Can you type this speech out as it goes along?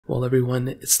Well everyone,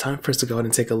 it's time for us to go ahead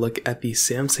and take a look at the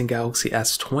Samsung Galaxy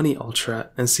S20 Ultra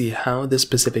and see how this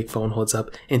specific phone holds up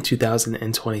in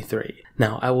 2023.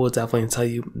 Now, I will definitely tell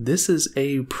you, this is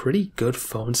a pretty good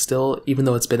phone still, even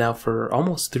though it's been out for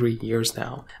almost 3 years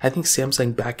now. I think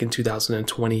Samsung back in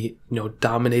 2020,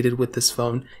 dominated with this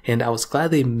phone, and I was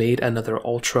glad they made another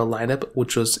Ultra lineup,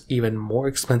 which was even more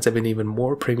expensive and even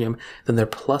more premium than their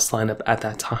Plus lineup at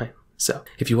that time. So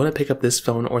if you want to pick up this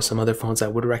phone or some other phones I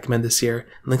would recommend this year,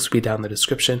 links will be down in the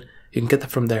description. You can get them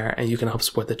from there and you can help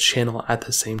support the channel at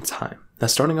the same time. Now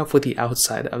starting off with the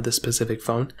outside of this specific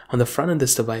phone, on the front of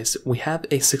this device, we have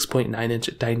a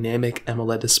 6.9-inch dynamic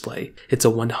AMOLED display. It's a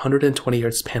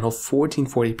 120Hz panel,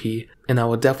 1440p, and I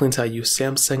will definitely tell you,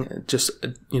 Samsung just,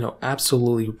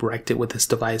 absolutely wrecked it with this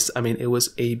device. I mean, it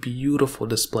was a beautiful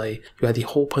display. You had the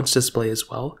hole punch display as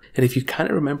well. And if you kind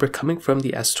of remember coming from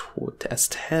the S20 to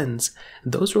S10s,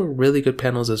 those were really good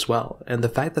panels as well. And the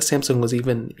fact that Samsung was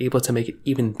even able to make it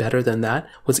even better than that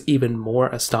was even more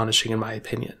astonishing in my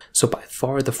opinion. So by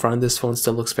far, the front of this phone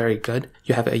still looks very good.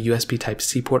 You have a USB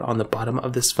Type-C port on the bottom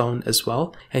of this phone as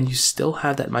well. And you still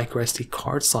have that microSD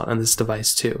card slot on this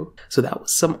device too. So that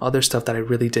was some other stuff that I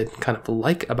really did kind of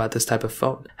like about this type of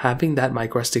phone. Having that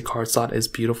microSD card slot is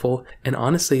beautiful, and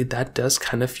honestly that does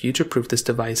kind of future-proof this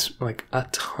device like a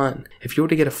ton. If you were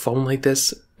to get a phone like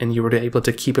this and you were able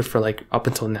to keep it for like up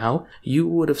until now, you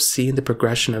would have seen the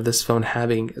progression of this phone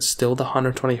having still the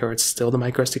 120Hz, still the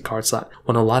microSD card slot,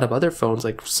 when a lot of other phones,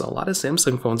 like a lot of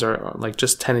Samsung phones are like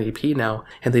just 1080p now,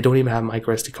 and they don't even have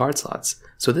microSD card slots.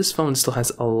 So this phone still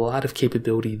has a lot of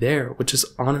capability there, which is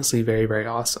honestly very, very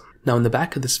awesome. Now in the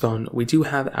back of this phone, we do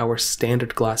have our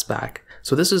standard glass back.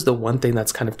 So this is the one thing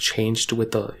that's kind of changed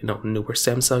with the newer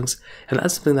Samsungs, and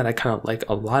that's something that I kind of like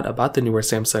a lot about the newer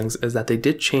Samsungs, is that they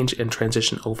did change and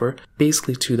transition over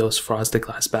basically to those frosted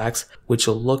glass backs, which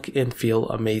will look and feel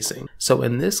amazing. So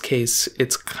in this case,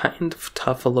 it's kind of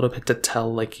tough a little bit to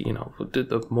tell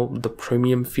the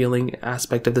premium feeling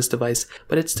aspect of this device,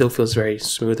 but it still feels very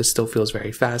smooth, it still feels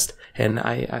very fast, and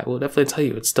I will definitely tell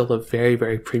you, it's still a very,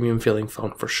 very premium feeling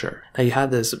phone for sure. Now you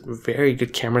have this very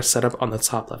good camera setup on the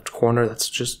top left corner that's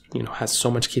just, has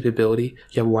so much capability.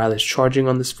 You have wireless charging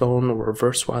on this phone,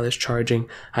 reverse wireless charging,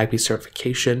 IP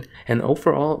certification, and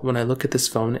overall, when I look at this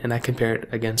phone and I compare it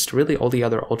against really all the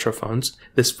other Ultra phones,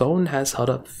 this phone has held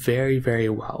up very, very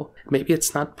well. Maybe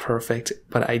it's not perfect,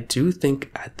 but I do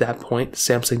think at that point,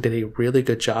 Samsung did a really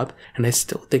good job, and I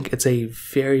still think it's a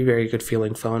very, very good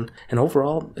feeling phone, and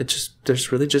overall,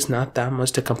 there's really just not that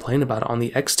much to complain about on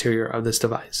the exterior of this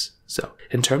device. So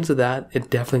in terms of that, it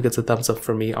definitely gets a thumbs up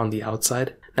for me on the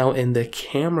outside. Now in the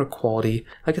camera quality,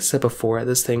 like I said before,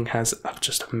 this thing has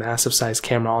just a massive size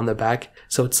camera on the back.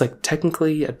 So it's like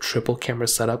technically a triple camera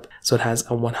setup. So it has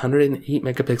a 108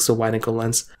 megapixel wide angle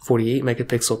lens, 48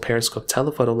 megapixel periscope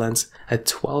telephoto lens, a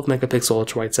 12 megapixel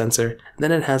ultra wide sensor. And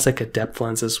then it has like a depth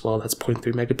lens as well. That's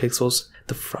 0.3 megapixels.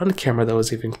 The front camera though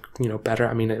is even, better.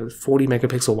 I mean, a 40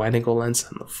 megapixel wide angle lens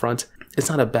on the front. It's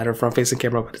not a better front facing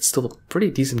camera, but it's still a pretty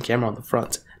decent camera on the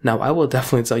front. Now, I will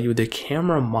definitely tell you the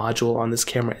camera module on this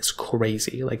camera is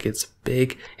crazy. Like, it's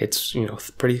big, it's,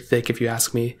 pretty thick if you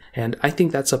ask me. And I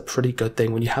think that's a pretty good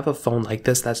thing. When you have a phone like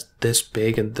this, that's this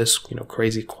big and this,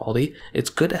 crazy quality,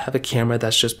 it's good to have a camera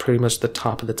that's just pretty much the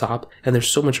top of the top. And there's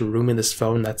so much room in this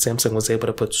phone that Samsung was able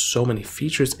to put so many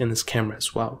features in this camera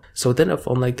as well. So within a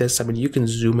phone like this, I mean, you can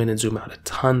zoom in and zoom out a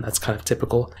ton. That's kind of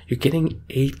typical. You're getting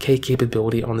 8K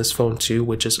capability on this phone too,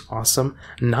 which is awesome.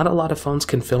 Not a lot of phones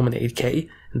can film in 8K.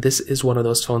 This is one of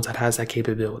those phones that has that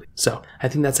capability. So I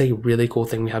think that's a really cool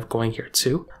thing we have going here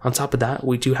too. On top of that,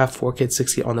 we do have 4K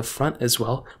 60 on the front as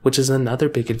well, which is another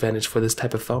big advantage for this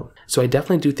type of phone. So I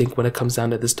definitely do think when it comes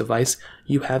down to this device,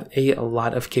 you have a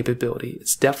lot of capability.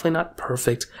 It's definitely not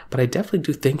perfect, but I definitely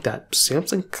do think that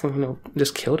Samsung,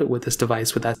 just killed it with this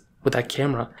device with that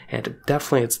camera. And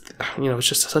definitely it's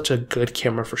just such a good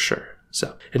camera for sure.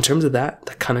 So in terms of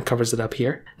that kind of covers it up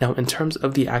here. Now in terms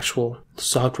of the actual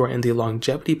software and the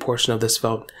longevity portion of this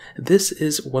phone, this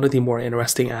is one of the more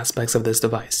interesting aspects of this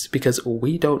device, because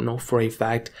we don't know for a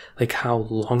fact like how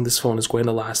long this phone is going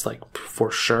to last, like for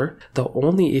sure. The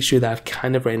only issue that I've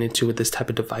kind of ran into with this type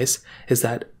of device is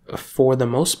that for the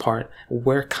most part,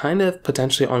 we're kind of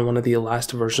potentially on one of the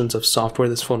last versions of software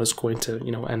this phone is going to,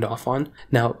 end off on.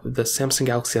 Now, the Samsung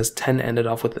Galaxy S10 ended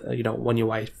off with, One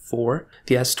UI 4.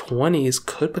 The S20s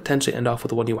could potentially end off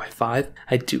with One UI 5.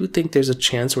 I do think there's a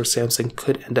chance where Samsung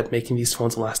could end up making these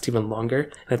phones last even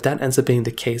longer. And if that ends up being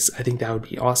the case, I think that would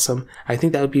be awesome. I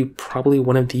think that would be probably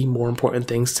one of the more important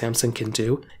things Samsung can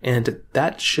do. And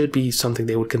that should be something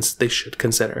they should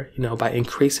consider, by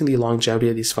increasing the longevity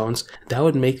of these phones. That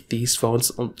would make make these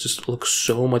phones just look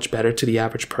so much better to the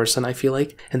average person, I feel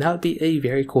like, and that would be a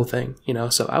very cool thing, you know.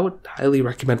 So I would highly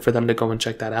recommend for them to go and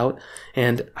check that out.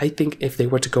 And I think if they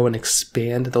were to go and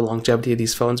expand the longevity of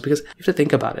these phones, because you have to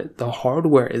think about it, the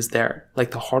hardware is there,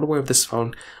 like the hardware of this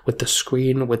phone with the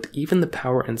screen, with even the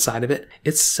power inside of it,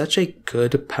 it's such a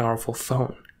good, powerful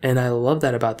phone. And I love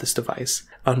that about this device.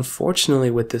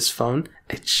 Unfortunately, with this phone,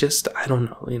 it's just, I don't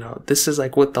know, you know, this is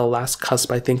like what the last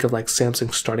cusp, I think, of like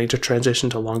Samsung starting to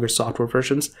transition to longer software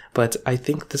versions. But I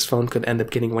think this phone could end up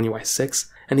getting One UI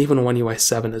 6 and even One UI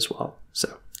 7 as well.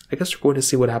 So I guess we're going to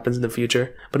see what happens in the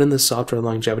future, but in the software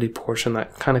longevity portion,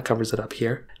 that kind of covers it up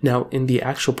here. Now, in the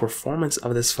actual performance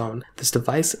of this phone, this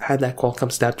device had that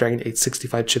Qualcomm Snapdragon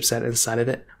 865 chipset inside of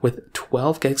it with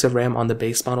 12 gigs of RAM on the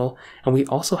base model, and we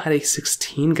also had a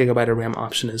 16 gigabyte of RAM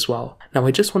option as well. Now,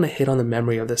 I just want to hit on the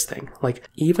memory of this thing. Like,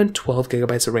 even 12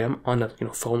 gigabytes of RAM on a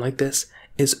phone like this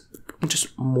is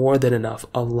just more than enough.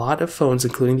 A lot of phones,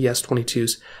 including the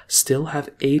S22s, still have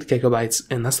 8 gigabytes,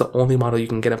 and that's the only model you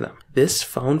can get of them. This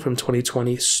phone from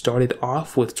 2020 started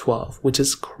off with 12, which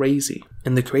is crazy.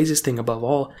 And the craziest thing above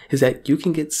all is that you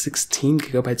can get 16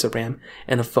 gigabytes of RAM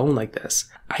in a phone like this.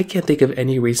 I can't think of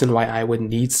any reason why I would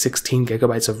need 16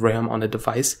 gigabytes of RAM on a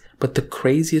device, but the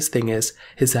craziest thing is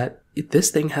that this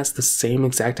thing has the same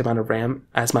exact amount of RAM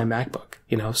as my MacBook,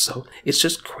 you know, so it's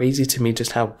just crazy to me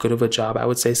just how good of a job I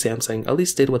would say Samsung at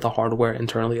least did with the hardware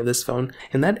internally of this phone.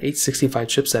 And that 865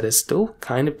 chipset is still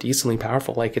kind of decently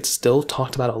powerful. Like, it's still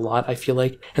talked about a lot, I feel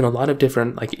like, in a lot of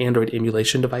different like Android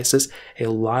emulation devices. A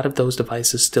lot of those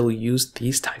devices still use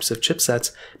these types of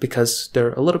chipsets because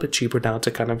they're a little bit cheaper now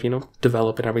to kind of, you know,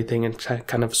 develop and everything and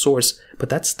kind of source, but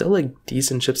that's still a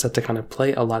decent chipset to kind of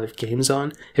play a lot of games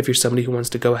on. If you're somebody who wants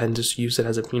to go ahead and just use it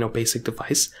as a, you know, basic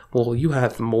device, well, you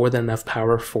have more than enough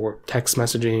power for text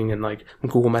messaging and like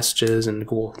Google Messages and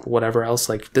Google whatever else.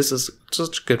 Like, this is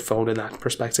such a good phone in that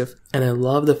perspective. And I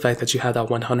love the fact that you have that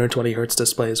 120 Hz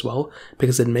display as well,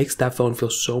 because it makes that phone feel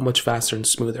so much faster and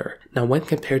smoother. Now, when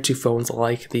compared to phones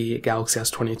like the Galaxy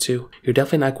S22, you're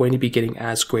definitely not going to be getting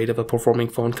as great of a performing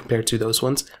phone compared to those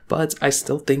ones, but I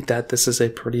still think that this is a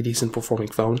pretty decent performing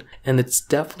phone, and it's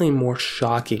definitely more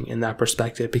shocking in that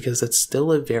perspective because it's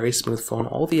still a very smooth phone.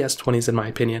 All the S20s, in my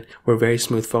opinion, were very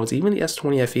smooth phones. Even the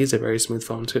S20 FE is a very smooth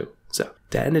phone too. So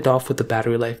to end it off with the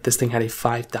battery life, this thing had a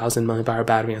 5,000 mAh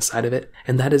battery inside of it,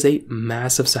 and that is a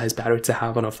massive size battery to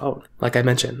have on a phone. Like I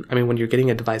mentioned, I mean, when you're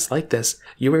getting a device like this,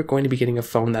 you are going to be getting a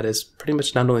phone that is pretty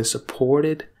much not only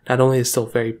supported, not only is still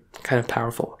very kind of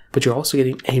powerful, but you're also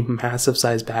getting a massive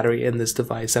size battery in this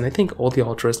device. And I think all the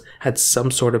Ultras had some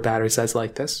sort of battery size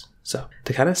like this. So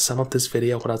to kind of sum up this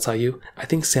video, what I'll tell you, I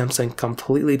think Samsung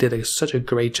completely did such a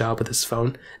great job with this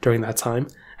phone during that time.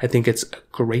 I think it's a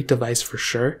great device for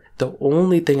sure. The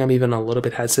only thing I'm even a little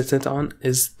bit hesitant on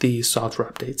is the software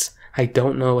updates. I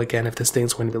don't know, again, if this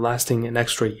thing's going to be lasting an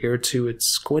extra year or two.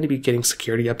 It's going to be getting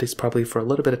security updates probably for a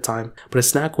little bit of time, but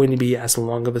it's not going to be as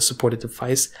long of a supported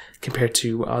device compared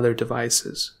to other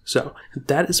devices. So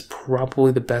that is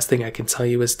probably the best thing I can tell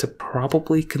you, is to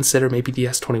probably consider maybe the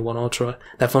S21 Ultra.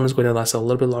 That phone is going to last a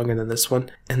little bit longer than this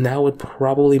one, and that would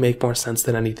probably make more sense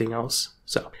than anything else.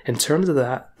 So in terms of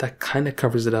that kind of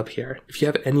covers it up here. If you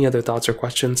have any other thoughts or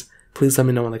questions, please let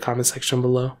me know in the comment section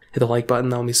below. Hit the like button,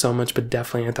 that would mean so much, but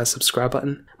definitely hit that subscribe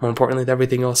button. More importantly than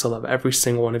everything else, I love every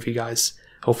single one of you guys.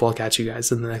 Hopefully I'll catch you guys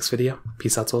in the next video.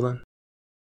 Peace out till then.